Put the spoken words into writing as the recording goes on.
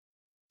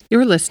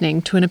You're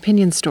listening to an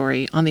opinion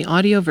story on the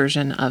audio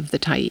version of The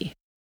Tyee.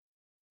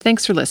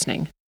 Thanks for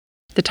listening.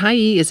 The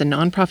Tyee is a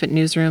nonprofit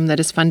newsroom that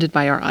is funded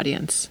by our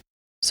audience.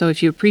 So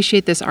if you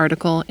appreciate this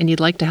article and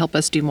you'd like to help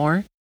us do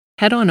more,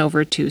 head on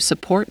over to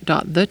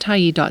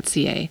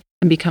support.thetyee.ca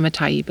and become a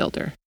Tyee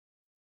builder.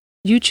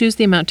 You choose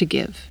the amount to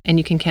give, and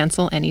you can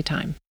cancel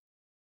anytime.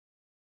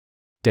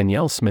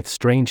 Danielle Smith's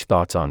Strange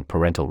Thoughts on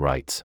Parental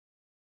Rights.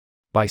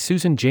 By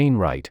Susan Jane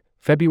Wright,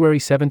 February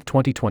 7,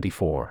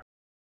 2024.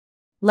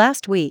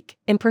 Last week,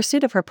 in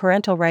pursuit of her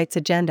parental rights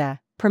agenda,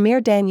 Premier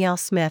Danielle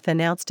Smith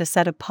announced a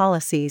set of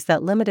policies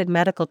that limited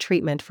medical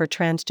treatment for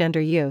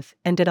transgender youth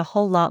and did a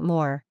whole lot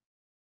more.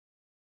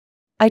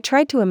 I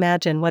tried to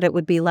imagine what it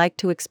would be like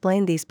to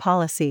explain these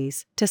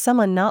policies to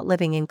someone not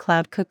living in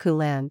cloud cuckoo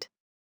land.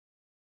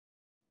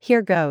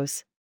 Here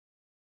goes.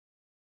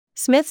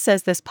 Smith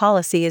says this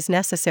policy is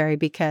necessary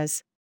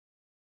because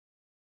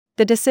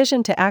the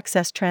decision to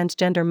access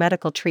transgender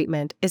medical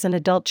treatment is an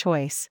adult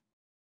choice.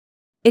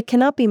 It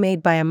cannot be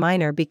made by a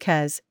minor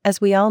because,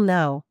 as we all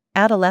know,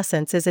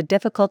 adolescence is a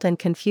difficult and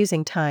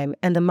confusing time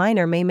and the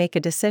minor may make a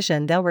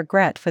decision they'll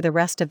regret for the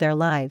rest of their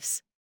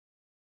lives.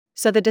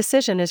 So the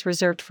decision is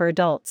reserved for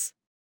adults.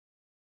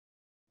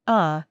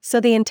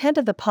 So the intent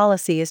of the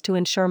policy is to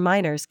ensure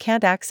minors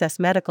can't access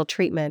medical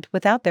treatment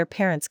without their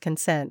parents'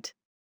 consent.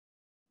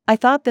 I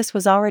thought this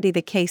was already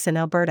the case in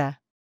Alberta.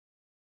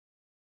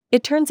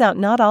 It turns out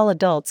not all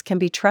adults can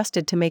be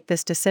trusted to make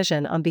this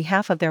decision on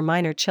behalf of their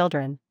minor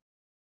children.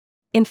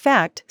 In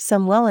fact,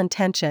 some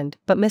well-intentioned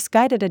but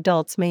misguided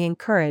adults may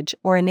encourage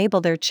or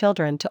enable their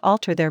children to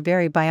alter their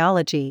very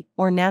biology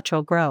or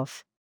natural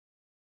growth.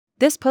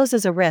 This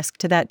poses a risk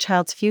to that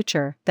child's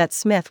future that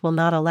Smith will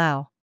not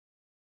allow.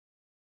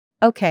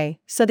 Okay,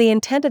 so the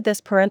intent of this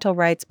parental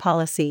rights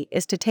policy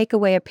is to take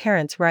away a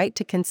parent's right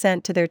to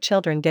consent to their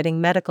children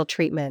getting medical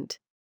treatment.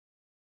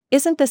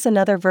 Isn't this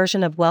another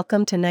version of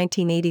Welcome to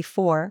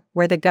 1984,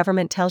 where the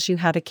government tells you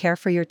how to care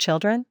for your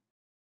children?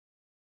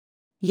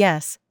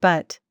 Yes,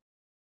 but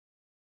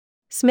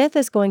Smith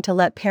is going to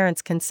let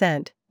parents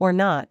consent, or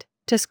not,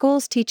 to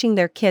schools teaching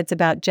their kids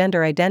about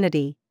gender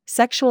identity,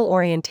 sexual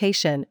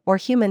orientation, or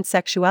human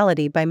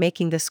sexuality by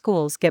making the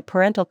schools get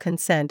parental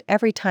consent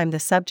every time the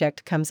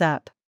subject comes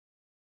up.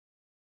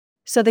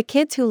 So the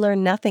kids who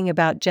learn nothing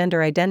about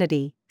gender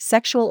identity,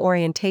 sexual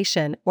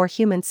orientation, or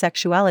human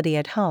sexuality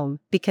at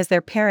home because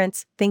their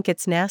parents think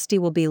it's nasty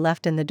will be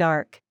left in the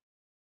dark.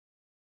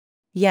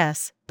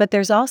 Yes, but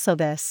there's also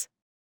this.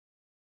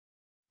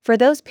 For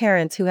those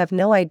parents who have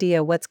no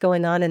idea what's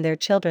going on in their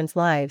children's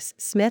lives,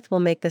 Smith will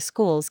make the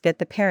schools get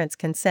the parents'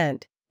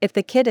 consent, if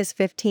the kid is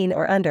 15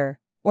 or under,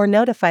 or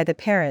notify the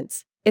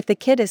parents, if the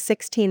kid is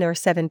 16 or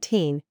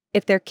 17,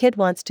 if their kid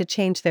wants to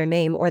change their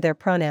name or their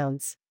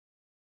pronouns.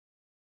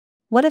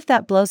 What if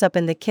that blows up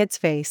in the kid's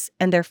face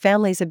and their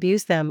families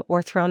abuse them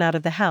or thrown out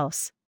of the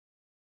house?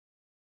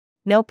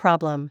 No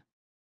problem.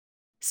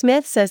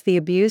 Smith says the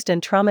abused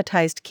and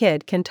traumatized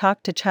kid can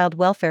talk to child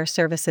welfare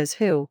services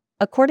who,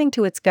 according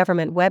to its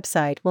government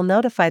website, will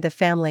notify the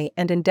family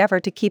and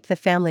endeavor to keep the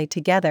family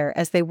together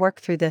as they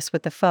work through this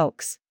with the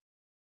folks.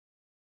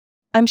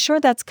 I'm sure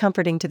that's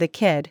comforting to the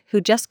kid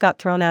who just got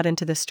thrown out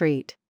into the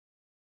street.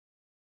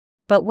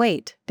 But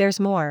wait, there's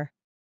more.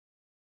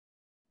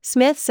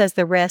 Smith says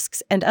the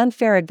risks and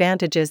unfair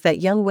advantages that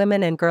young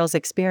women and girls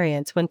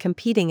experience when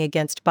competing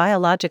against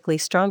biologically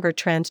stronger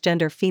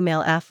transgender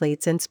female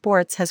athletes in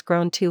sports has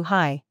grown too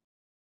high.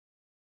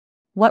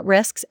 What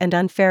risks and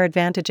unfair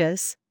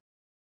advantages?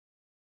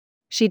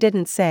 She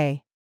didn't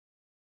say.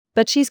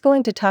 But she's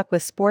going to talk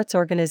with sports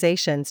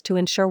organizations to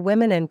ensure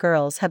women and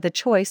girls have the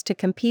choice to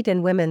compete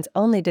in women's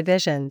only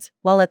divisions,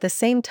 while at the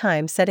same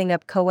time setting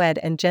up co-ed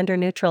and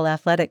gender-neutral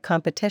athletic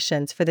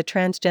competitions for the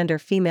transgender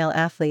female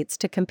athletes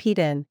to compete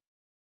in.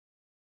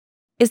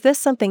 Is this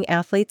something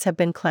athletes have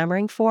been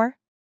clamoring for?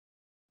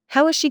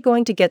 How is she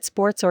going to get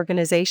sports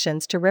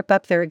organizations to rip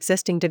up their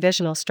existing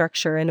divisional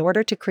structure in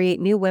order to create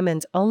new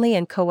women's only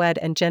and co-ed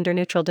and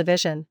gender-neutral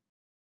division?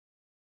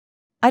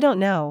 I don't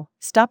know,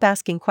 stop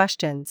asking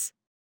questions.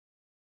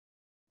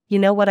 You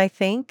know what I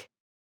think?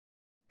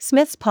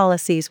 Smith's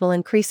policies will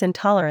increase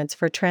intolerance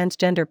for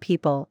transgender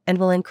people and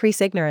will increase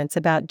ignorance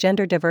about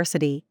gender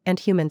diversity and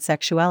human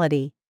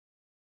sexuality.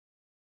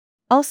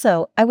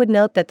 Also, I would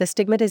note that the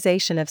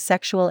stigmatization of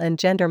sexual and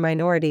gender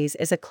minorities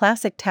is a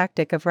classic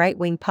tactic of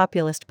right-wing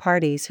populist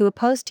parties who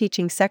oppose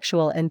teaching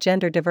sexual and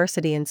gender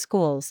diversity in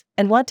schools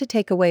and want to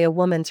take away a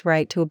woman's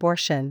right to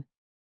abortion.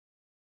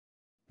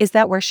 Is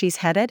that where she's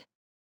headed?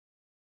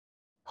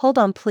 Hold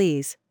on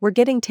please, we're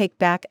getting Take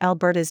Back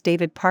Alberta's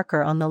David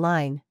Parker on the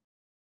line.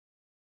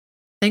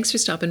 Thanks for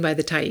stopping by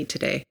the Tyee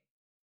today.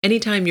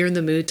 Anytime you're in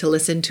the mood to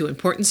listen to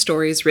important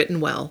stories written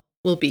well,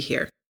 we'll be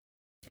here.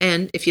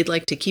 And if you'd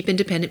like to keep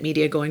independent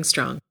media going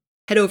strong,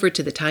 head over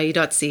to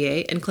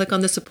thetyee.ca and click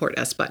on the Support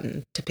Us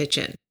button to pitch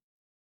in.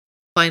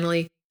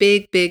 Finally,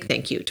 big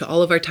thank you to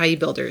all of our Tyee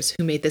builders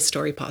who made this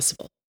story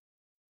possible.